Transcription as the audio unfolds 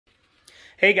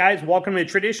Hey guys, welcome to the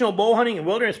Traditional Bow Hunting and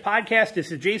Wilderness Podcast.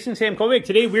 This is Jason Samkovic.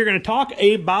 Today we're going to talk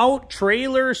about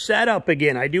trailer setup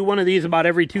again. I do one of these about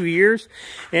every 2 years,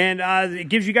 and it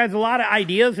gives you guys a lot of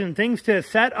ideas and things to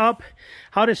set up,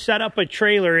 how to set up a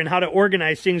trailer and how to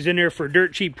organize things in there for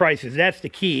dirt cheap prices. That's the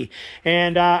key.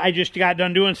 And I just got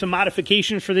done doing some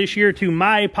modifications for this year to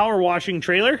my power washing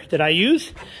trailer that I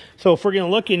use. So if we're going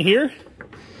to look in here,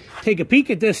 take a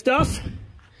peek at this stuff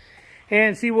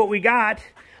and see what we got.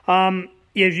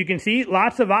 As you can see,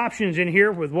 lots of options in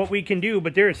here with what we can do,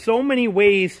 but there are so many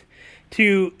ways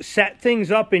to set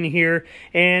things up in here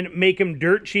and make them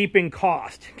dirt cheap in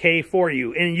cost, okay, for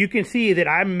you. And you can see that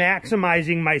I'm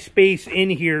maximizing my space in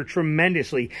here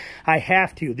tremendously. I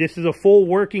have to. This is a full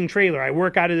working trailer. I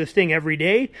work out of this thing every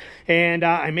day, and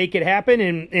I make it happen,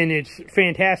 and it's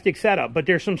fantastic setup. But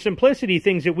there's some simplicity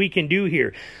things that we can do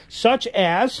here, such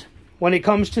as when it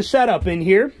comes to setup in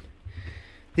here,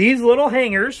 these little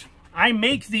hangers. I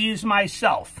make these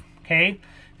myself, okay?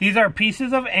 These are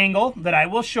pieces of angle that I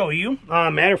will show you.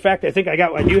 Matter of fact, I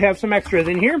do have some extras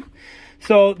in here.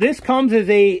 So this comes as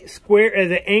a square,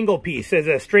 as an angle piece, as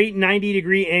a straight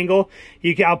 90-degree angle.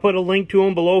 I'll put a link to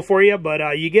them below for you,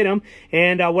 but you get them.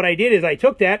 And what I did is I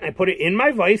took that and I put it in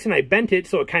my vise and I bent it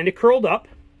so it kind of curled up.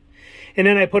 And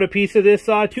then I put a piece of this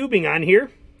tubing on here.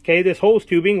 Okay, this hose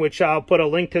tubing, which I'll put a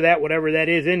link to that, whatever that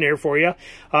is, in there for you.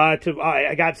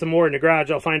 I got some more in the garage.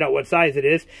 I'll find out what size it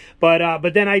is. But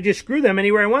then I just screw them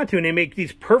anywhere I want to, and they make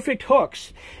these perfect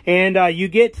hooks. And you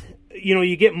get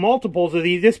multiples of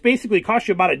these. This basically costs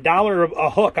you about $1 a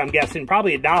hook, I'm guessing.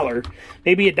 Probably $1,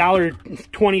 maybe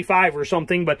 $1.25 or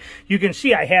something. But you can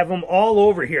see I have them all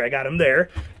over here. I got them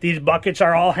there. These buckets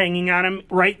are all hanging on them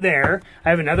right there.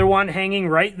 I have another one hanging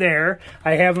right there.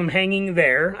 I have them hanging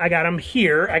there. I got them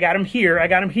here. I got them here. I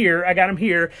got them here. I got them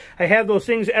here. I have those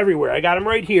things everywhere. I got them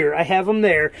right here. I have them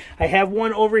there. I have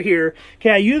one over here. Okay,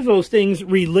 I use those things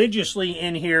religiously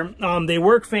in here. They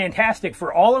work fantastic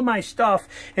for all of my stuff,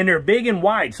 and they're big and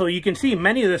wide. So you can see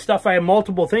many of the stuff, I have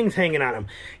multiple things hanging on them.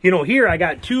 You know, here I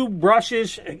got two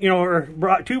brushes,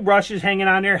 two brushes hanging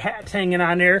on there, hats hanging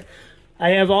on there. I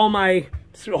have all my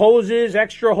hoses,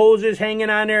 extra hoses hanging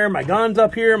on there, my guns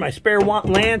up here, my spare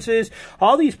lances.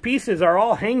 All these pieces are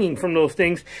all hanging from those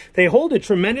things. They hold a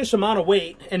tremendous amount of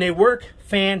weight and they work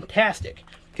fantastic.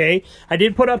 Okay, I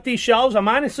did put up these shelves. I'm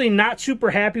honestly not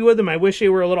super happy with them. I wish they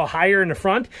were a little higher in the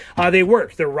front. They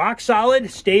work. They're rock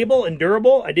solid, stable, and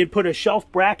durable. I did put a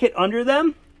shelf bracket under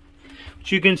them,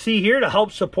 which you can see here to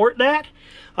help support that.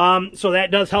 So that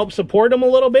does help support them a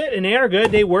little bit, and they are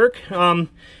good. They work.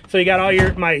 So you got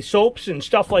all my soaps and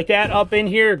stuff like that up in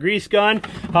here, grease gun.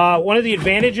 One of the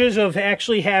advantages of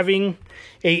actually having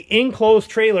an enclosed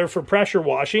trailer for pressure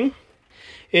washing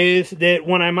is that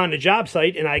when I'm on the job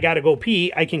site and I got to go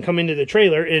pee, I can come into the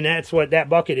trailer, and that's what that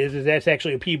bucket is that's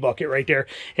actually a pee bucket right there,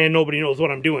 and nobody knows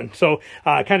what I'm doing. So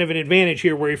kind of an advantage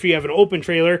here where if you have an open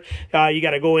trailer, you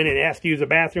got to go in and ask to use a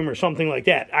bathroom or something like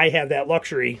that. I have that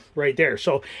luxury right there.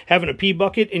 So having a pee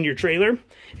bucket in your trailer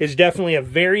is definitely a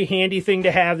very handy thing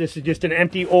to have. This is just an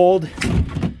empty old,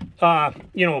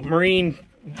 marine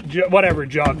whatever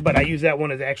jug, but I use that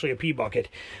one as actually a pee bucket.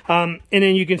 And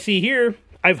then you can see here,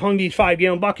 I've hung these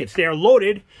 5-gallon buckets. They are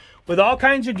loaded with all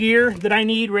kinds of gear that I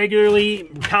need regularly,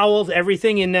 towels,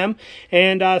 everything in them.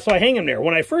 And so I hang them there.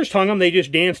 When I first hung them, they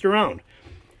just danced around.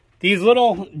 These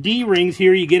little D-rings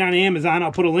here you get on Amazon,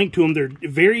 I'll put a link to them. They're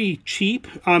very cheap,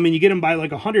 and you get them by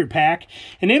like 100 pack.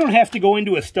 And they don't have to go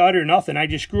into a stud or nothing. I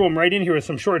just screw them right in here with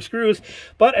some short screws.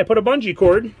 But I put a bungee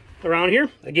cord around here.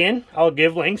 Again, I'll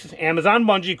give links. Amazon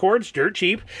bungee cords, dirt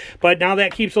cheap. But now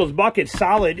that keeps those buckets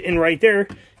solid and right there.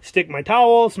 Stick my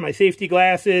towels, my safety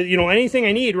glasses, anything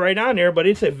I need right on there. But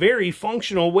it's a very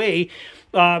functional way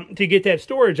to get that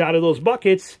storage out of those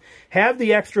buckets. Have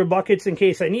the extra buckets in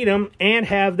case I need them, and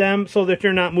have them so that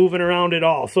they're not moving around at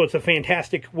all. So it's a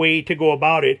fantastic way to go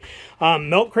about it.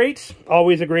 Milk crates,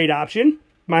 always a great option.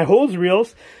 My hose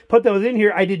reels, put those in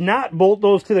here. I did not bolt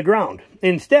those to the ground.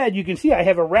 Instead, you can see I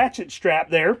have a ratchet strap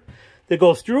there that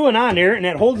goes through and on there, and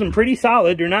that holds them pretty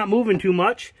solid. They're not moving too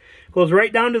much. Goes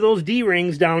right down to those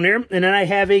D-rings down there. And then I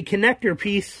have a connector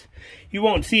piece. You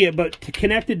won't see it, but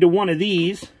connected to one of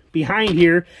these behind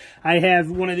here, I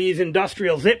have one of these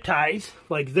industrial zip ties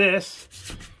like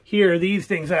this. Here, these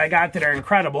things that I got that are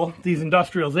incredible. These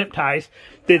industrial zip ties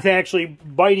that's actually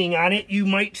biting on it. You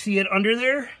might see it under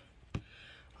there.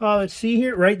 Let's see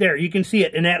here. Right there. You can see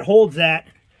it. And that holds that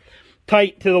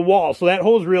tight to the wall. So that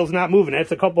hose reel is not moving.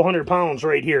 That's a couple 100 pounds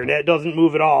right here. And that doesn't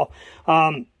move at all.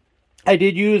 I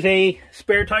did use a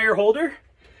spare tire holder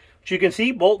As you can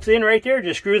see, bolts in right there,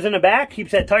 just screws in the back,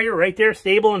 keeps that tire right there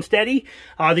stable and steady.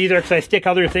 These are because I stick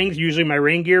other things, usually my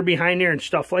rain gear behind there and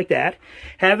stuff like that.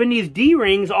 Having these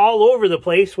D-rings all over the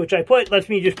place, which I put, lets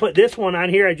me just put this one on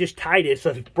here. I just tied it,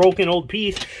 so it's a broken old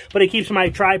piece, but it keeps my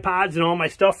tripods and all my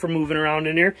stuff from moving around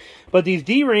in there. But these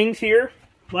D-rings here,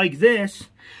 like this,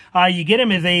 you get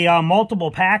them as a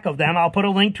multiple pack of them. I'll put a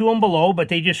link to them below, but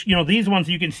they just, you know, these ones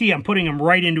you can see I'm putting them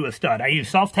right into a stud. I use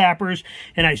self-tappers,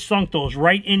 and I sunk those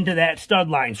right into that stud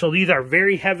line. So these are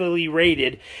very heavily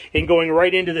rated and going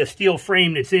right into the steel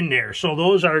frame that's in there. So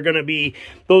those are going to be,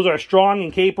 those are strong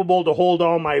and capable to hold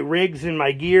all my rigs and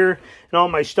my gear and all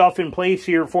my stuff in place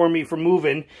here for me for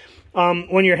moving.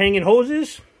 When you're hanging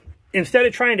hoses, instead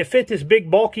of trying to fit this big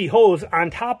bulky hose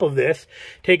on top of this,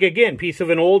 take again, piece of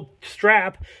an old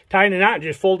strap, tying a knot, and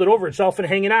just fold it over itself and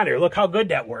hang it on there. Look how good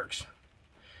that works.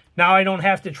 Now I don't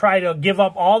have to try to give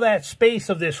up all that space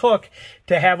of this hook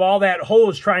to have all that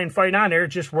hose try and fight on there. It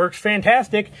just works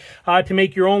fantastic to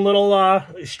make your own little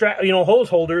strap, you know, hose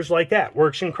holders like that.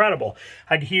 Works incredible.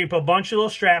 I keep a bunch of little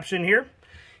straps in here.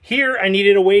 Here I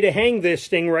needed a way to hang this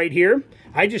thing right here.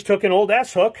 I just took an old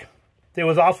S-hook that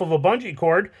was off of a bungee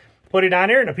cord, put it on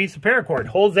there, and a piece of paracord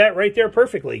holds that right there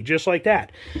perfectly, just like that.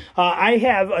 I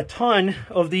have a ton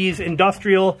of these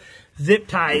industrial zip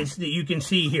ties that you can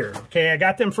see here. Okay, I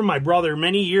got them from my brother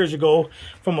many years ago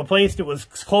from a place that was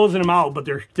closing them out, but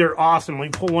they're awesome. Let me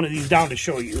pull one of these down to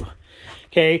show you.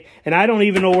 Okay, and I don't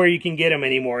even know where you can get them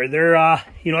anymore. They're,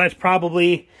 you know, that's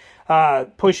probably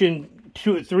pushing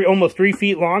almost 3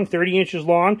 feet long, 30 inches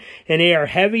long, and they are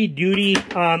heavy duty,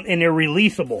 and they're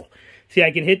releasable. See,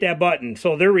 I can hit that button,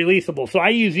 so they're releasable. So I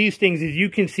use these things, as you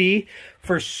can see,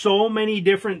 for so many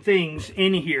different things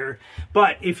in here.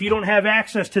 But if you don't have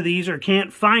access to these or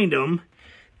can't find them,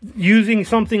 using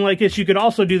something like this, you could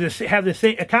also do this, have the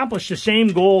same, accomplish the same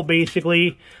goal, basically.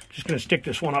 I'm just going to stick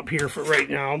this one up here for right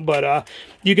now. But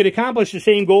you could accomplish the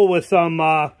same goal with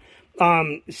some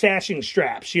sashing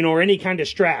straps, you know, or any kind of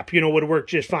strap, you know, would work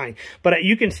just fine. But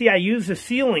you can see I use the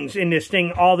ceilings in this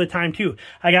thing all the time too.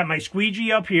 I got my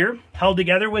squeegee up here held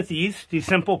together with these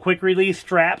simple quick release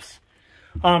straps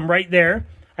right there.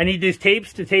 I need these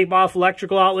tapes to tape off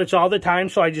electrical outlets all the time,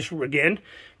 so I just, again,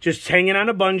 just hanging on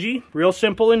a bungee, real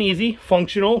simple and easy,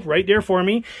 functional, right there for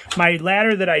me. My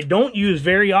ladder that I don't use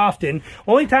very often,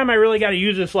 only time I really got to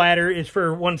use this ladder is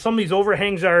for when some of these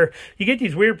overhangs are, you get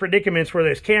these weird predicaments where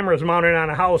there's cameras mounted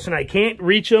on a house and I can't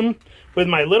reach them with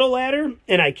my little ladder,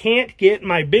 and I can't get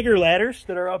my bigger ladders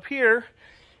that are up here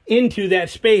into that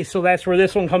space, so that's where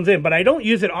this one comes in. But I don't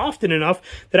use it often enough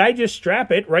that I just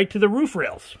strap it right to the roof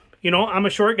rails. You know, I'm a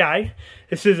short guy.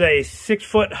 This is a 6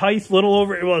 foot height, little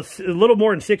over, well, it's a little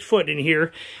more than 6 foot in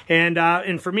here.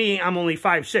 And for me, I'm only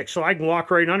 5'6", so I can walk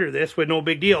right under this with no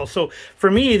big deal. So for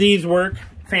me, these work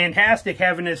fantastic.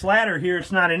 Having this ladder here,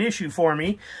 it's not an issue for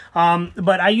me.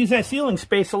 But I use that ceiling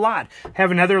space a lot.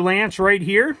 Have another lance right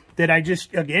here that I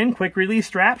just, again, quick release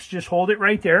straps, just hold it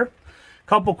right there.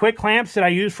 Couple quick clamps that I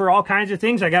use for all kinds of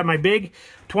things. I got my big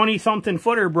 20-something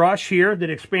footer brush here that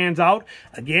expands out.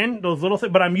 Again, those little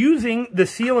things, but I'm using the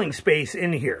ceiling space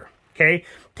in here, okay?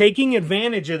 Taking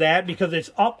advantage of that because it's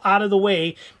up out of the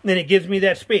way, and it gives me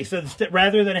that space. So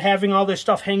rather than having all this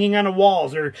stuff hanging on the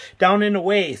walls or down in the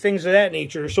way, things of that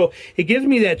nature. So it gives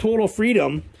me that total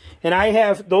freedom. And I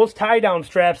have those tie-down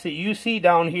straps that you see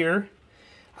down here.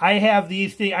 I have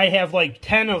these things, I have like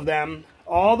 10 of them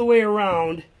all the way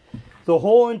around the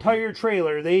whole entire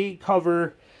trailer. They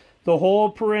cover the whole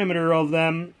perimeter of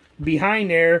them, behind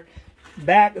there,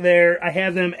 back there. I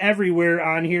have them everywhere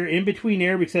on here, in between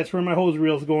there, because that's where my hose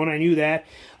reel's going. I knew that.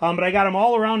 But I got them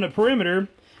all around the perimeter,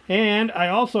 and I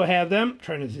also have them,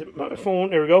 trying to zip my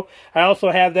phone, there we go. I also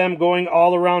have them going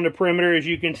all around the perimeter, as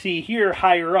you can see here,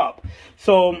 higher up.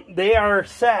 So they are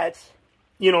set,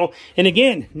 you know, and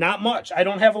again, not much. I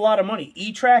don't have a lot of money.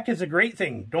 E-Track is a great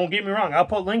thing. Don't get me wrong. I'll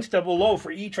put links down below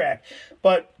for E-Track.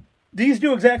 But these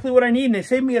do exactly what I need, and they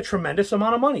save me a tremendous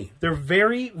amount of money. They're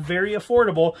very, very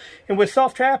affordable. And with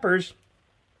self-trappers,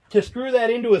 to screw that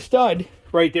into a stud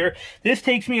right there, this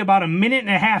takes me about 1.5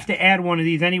 minutes to add one of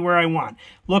these anywhere I want.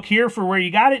 Look here for where you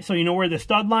got it, so you know where the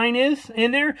stud line is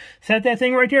in there. Set that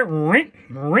thing right there,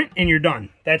 and you're done.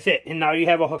 That's it. And now you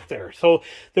have a hook there. So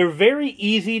they're very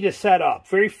easy to set up,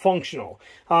 very functional.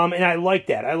 And I like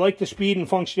that. I like the speed and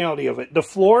functionality of it. The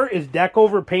floor is deck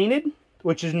over painted,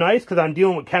 which is nice because I'm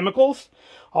dealing with chemicals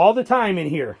all the time in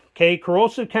here. Okay,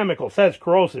 corrosive chemicals, says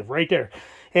corrosive right there.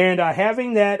 And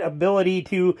having that ability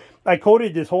to, I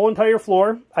coated this whole entire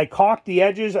floor. I caulked the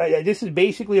edges. This is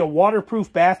basically a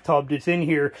waterproof bathtub that's in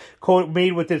here,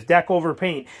 made with this deck over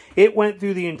paint. It went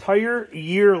through the entire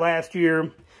year last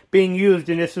year, being used,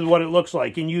 and this is what it looks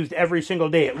like, and used every single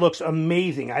day. It looks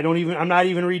amazing. I'm not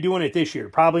even redoing it this year.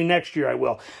 Probably next year I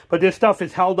will. But this stuff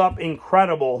is held up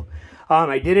incredible.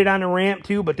 I did it on a ramp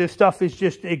too, but this stuff is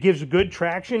just, it gives good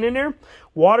traction in there.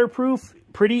 Waterproof,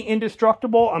 pretty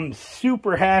indestructible. I'm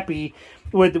super happy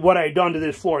with what I've done to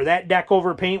this floor. That deck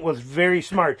over paint was very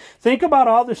smart. Think about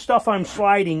all the stuff I'm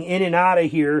sliding in and out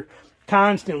of here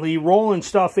constantly, rolling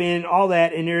stuff in, all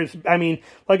that. And there's, I mean,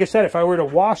 like I said, if I were to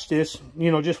wash this,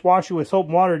 you know, just wash it with soap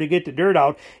and water to get the dirt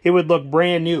out, it would look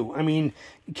brand new. I mean,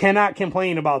 you cannot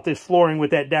complain about this flooring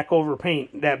with that deck over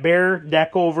paint. That bare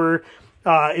deck over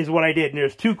is what I did. And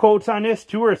there's 2 coats on this,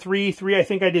 2 or 3. I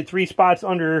think I did 3 spots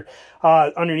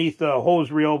underneath the hose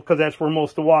reel, because that's where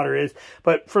most of the water is.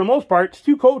 But for the most part, it's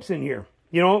 2 coats in here.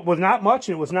 You know, it was not much,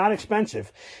 and it was not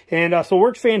expensive. And so it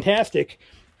works fantastic.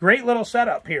 Great little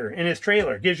setup here in this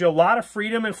trailer. Gives you a lot of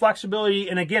freedom and flexibility.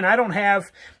 And again, I don't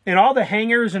have, and all the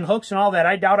hangers and hooks and all that,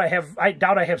 I doubt I have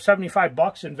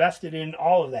 $75 invested in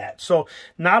all of that. So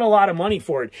not a lot of money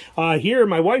for it. Here,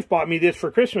 my wife bought me this for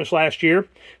Christmas last year,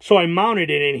 so I mounted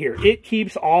it in here. It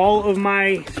keeps all of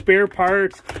my spare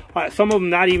parts, some of them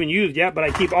not even used yet, but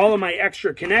I keep all of my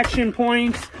extra connection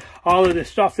points, all of the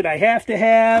stuff that I have to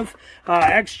have,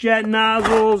 X-Jet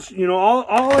nozzles, you know,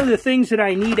 all of the things that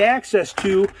I need access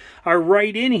to are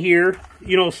right in here,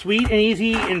 you know, sweet and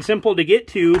easy and simple to get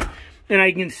to. And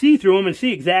I can see through them and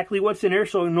see exactly what's in there,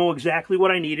 so I know exactly what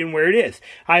I need and where it is.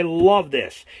 I love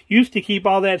this. Used to keep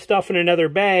all that stuff in another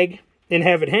bag and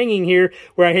have it hanging here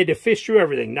where I had to fish through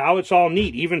everything. Now it's all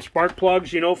neat. Even spark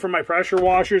plugs, you know, for my pressure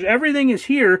washers. Everything is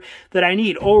here that I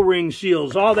need. O-ring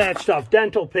seals, all that stuff.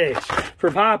 Dental picks for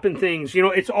popping things. You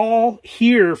know, it's all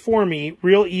here for me.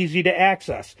 Real easy to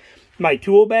access. My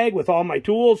tool bag with all my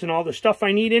tools and all the stuff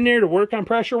I need in there to work on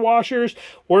pressure washers,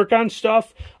 work on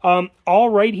stuff. All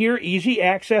right here. Easy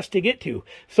access to get to.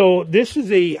 So this is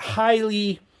a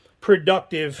highly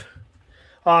productive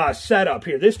setup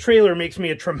here. This trailer makes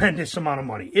me a tremendous amount of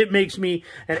money. It makes me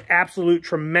an absolute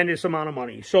tremendous amount of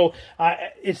money. So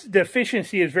the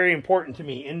efficiency is very important to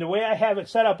me. And the way I have it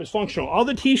set up is functional. All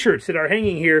the t-shirts that are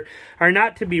hanging here are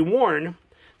not to be worn.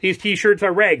 These t-shirts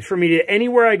are rags for me to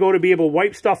anywhere I go to be able to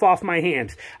wipe stuff off my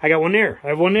hands. I got one there. I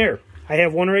have one there. I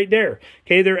have one right there.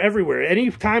 Okay, they're everywhere.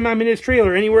 Anytime I'm in this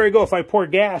trailer, anywhere I go, if I pour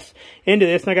gas into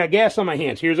this and I got gas on my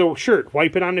hands, here's a shirt,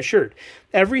 wipe it on the shirt.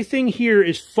 Everything here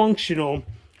is functional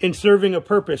and serving a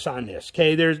purpose on this.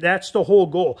 Okay, that's the whole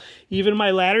goal. Even my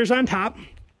ladder's on top.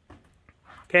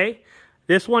 Okay,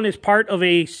 this one is part of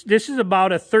this is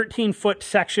about a 13-foot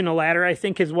section of ladder, I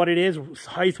think is what it is,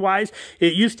 height-wise.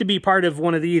 It used to be part of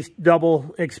one of these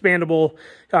double expandable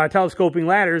telescoping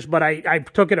ladders, but I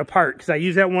took it apart because I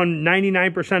use that one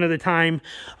 99% of the time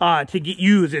to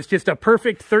use. It's just a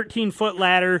perfect 13-foot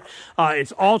ladder.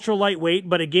 It's ultra lightweight,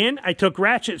 but again, I took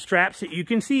ratchet straps that you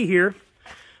can see here.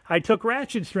 I took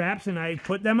ratchet straps and I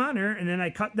put them on there, and then I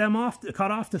cut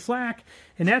off the slack,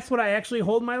 and that's what I actually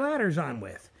hold my ladders on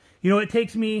with. You know, it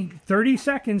takes me 30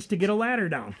 seconds to get a ladder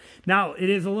down. Now,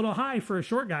 it is a little high for a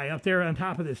short guy up there on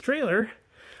top of this trailer,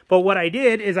 but what I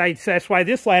did is that's why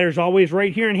this ladder is always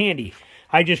right here and handy.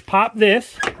 I just pop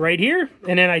this right here,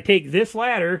 and then I take this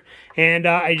ladder, and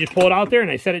I just pull it out there, and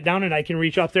I set it down, and I can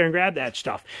reach up there and grab that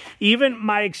stuff. Even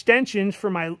my extensions for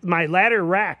my ladder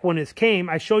rack, when this came,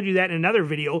 I showed you that in another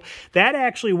video, that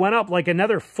actually went up like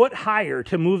another foot higher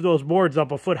to move those boards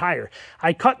up a foot higher.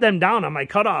 I cut them down on my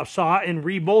cutoff saw and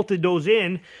rebolted those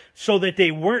in so that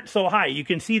they weren't so high. You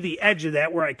can see the edge of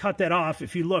that where I cut that off.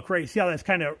 If you look right, see how that's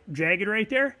kind of jagged right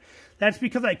there? That's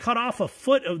because I cut off a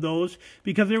foot of those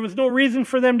because there was no reason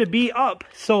for them to be up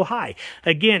so high.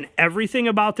 Again, everything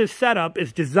about this setup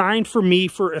is designed for me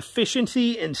for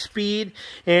efficiency and speed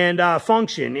and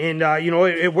function. And, you know,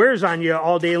 it wears on you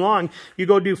all day long. You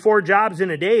go do 4 jobs in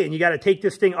a day and you got to take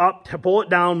this thing up to pull it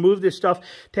down, move this stuff.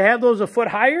 To have those a foot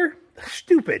higher,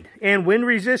 stupid. And wind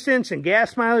resistance and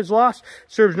gas mileage loss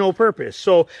serves no purpose.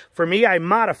 So for me, I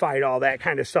modified all that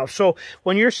kind of stuff. So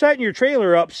when you're setting your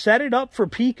trailer up, set it up for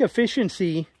peak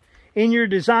efficiency in your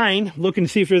design. Looking to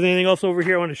see if there's anything else over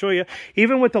here I want to show you.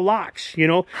 Even with the locks, you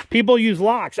know, people use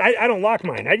locks. I don't lock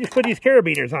mine. I just put these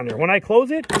carabiners on there. When I close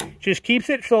it, just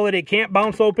keeps it so that it can't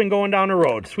bounce open going down the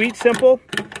road. Sweet, simple,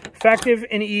 effective,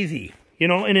 and easy, you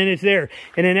know, and then it's there.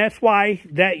 And then that's why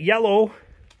that yellow,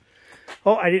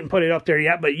 oh, I didn't put it up there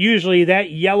yet, but usually that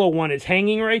yellow one is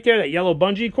hanging right there, that yellow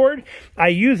bungee cord. I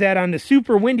use that on the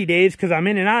super windy days because I'm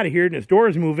in and out of here and this door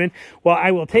is moving. Well,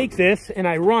 I will take this and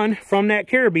I run from that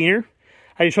carabiner.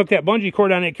 I just hook that bungee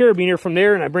cord on that carabiner from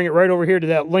there and I bring it right over here to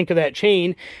that link of that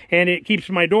chain, and it keeps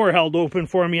my door held open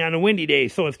for me on a windy day.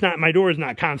 So it's not, my door is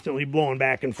not constantly blowing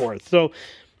back and forth. So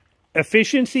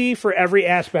efficiency for every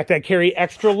aspect. I carry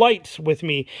extra lights with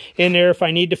me in there if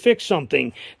I need to fix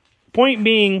something. Point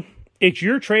being, it's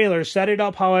your trailer. Set it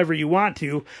up however you want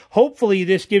to. Hopefully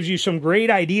this gives you some great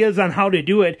ideas on how to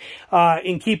do it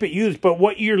and keep it used. But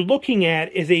what you're looking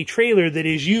at is a trailer that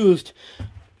is used,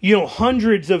 you know,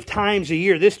 hundreds of times a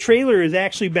year. This trailer has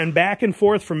actually been back and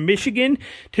forth from Michigan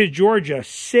to Georgia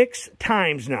 6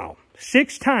 times now.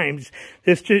 6 times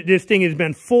this thing has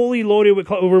been fully loaded with,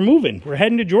 we're moving. We're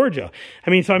heading to Georgia.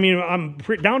 I'm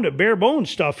down to bare bones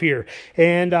stuff here.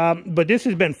 And, but this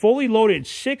has been fully loaded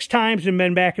 6 times and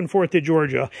been back and forth to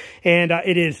Georgia. And,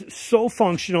 it is so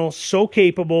functional, so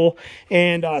capable,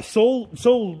 and,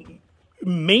 so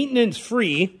maintenance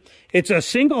free. It's a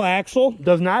single axle,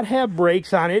 does not have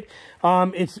brakes on it.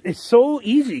 It's so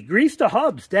easy. Grease the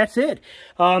hubs, that's it.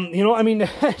 You know, I mean,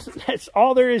 that's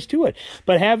all there is to it.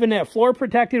 But having that floor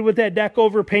protected with that deck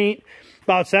over paint,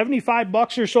 about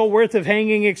 $75 or so worth of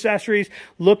hanging accessories.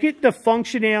 Look at the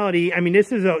functionality. I mean,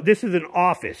 this is an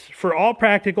office for all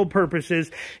practical purposes,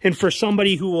 and for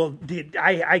somebody who will,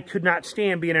 I could not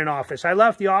stand being in an office. I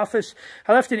left the office.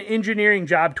 I left an engineering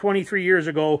job 23 years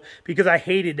ago because I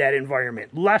hated that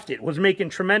environment. Left it, was making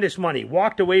tremendous money,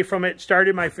 walked away from it,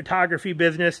 started my photography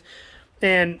business,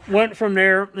 and went from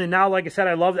there. And now, like I said,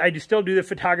 I still do the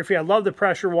photography. I love the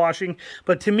pressure washing.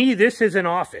 But to me, this is an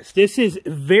office. This is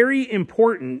very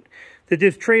important that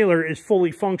this trailer is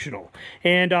fully functional.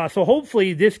 And so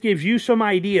hopefully this gives you some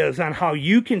ideas on how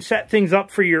you can set things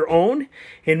up for your own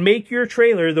and make your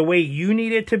trailer the way you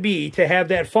need it to be to have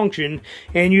that function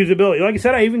and usability. Like I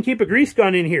said, I even keep a grease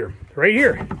gun in here, right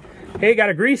here. Hey, got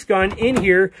a grease gun in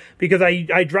here because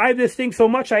I drive this thing so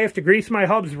much I have to grease my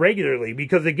hubs regularly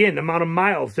because, again, the amount of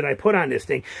miles that I put on this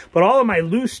thing. But all of my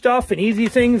loose stuff and easy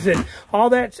things and all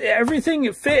that,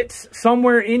 everything fits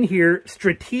somewhere in here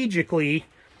strategically,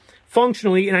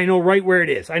 functionally, and I know right where it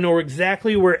is. I know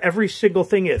exactly where every single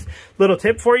thing is. Little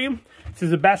tip for you. This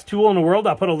is the best tool in the world.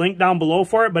 I'll put a link down below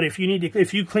for it, but if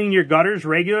you clean your gutters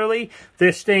regularly,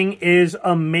 this thing is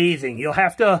amazing. You'll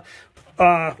have to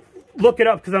look it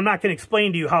up because I'm not going to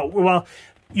explain to you how. Well,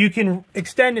 you can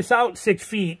extend this out 6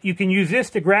 feet. You can use this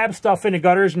to grab stuff in the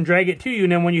gutters and drag it to you,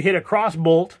 and then when you hit a cross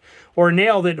bolt or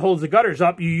nail that holds the gutters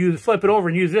up, you flip it over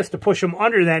and use this to push them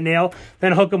under that nail,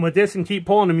 then hook them with this and keep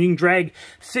pulling them. You can drag,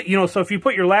 you know, so if you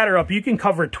put your ladder up, you can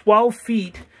cover 12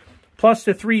 feet plus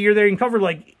the 3 you're there. You can cover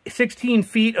like 16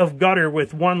 feet of gutter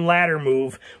with one ladder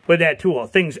move with that tool.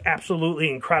 Thing's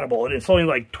absolutely incredible, and it's only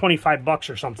like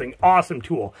 $25 or something. Awesome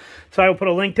tool. So I'll put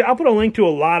a link to a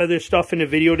lot of this stuff in the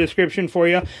video description for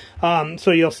you,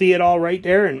 so you'll see it all right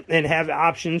there and have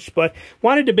options. But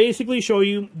wanted to basically show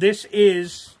you this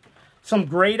is some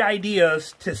great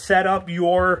ideas to set up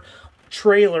your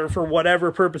trailer for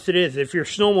whatever purpose it is. If you're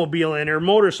snowmobiling or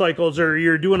motorcycles, or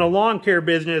you're doing a lawn care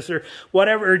business or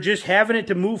whatever, or just having it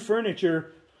to move furniture,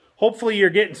 hopefully you're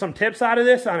getting some tips out of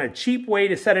this on a cheap way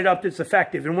to set it up that's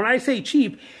effective. And when I say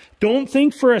cheap, don't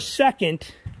think for a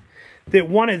second that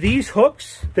one of these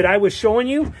hooks that I was showing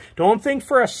you, don't think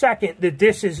for a second that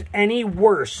this is any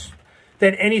worse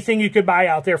than anything you could buy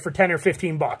out there for 10 or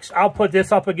 15 bucks. I'll put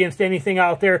this up against anything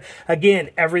out there.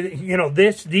 Again, everything, you know,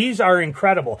 these are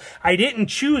incredible. I didn't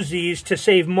choose these to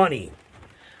save money.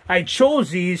 I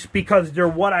chose these because they're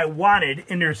what I wanted,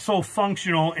 and they're so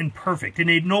functional and perfect.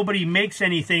 And nobody makes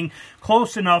anything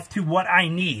close enough to what I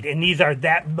need, and these are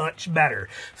that much better.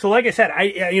 So like I said,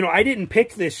 I didn't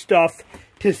pick this stuff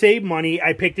to save money.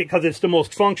 I picked it because it's the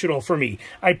most functional for me.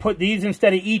 I put these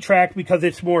instead of E-Track because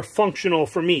it's more functional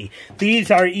for me. These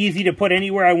are easy to put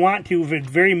anywhere I want to with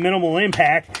very minimal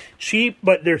impact. Cheap,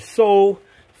 but they're so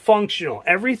functional.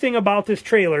 Everything about this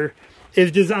trailer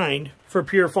is designed for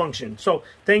pure function. So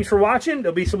thanks for watching.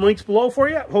 There'll be some links below for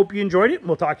you. Hope you enjoyed it.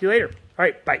 We'll talk to you later. All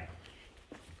right, bye.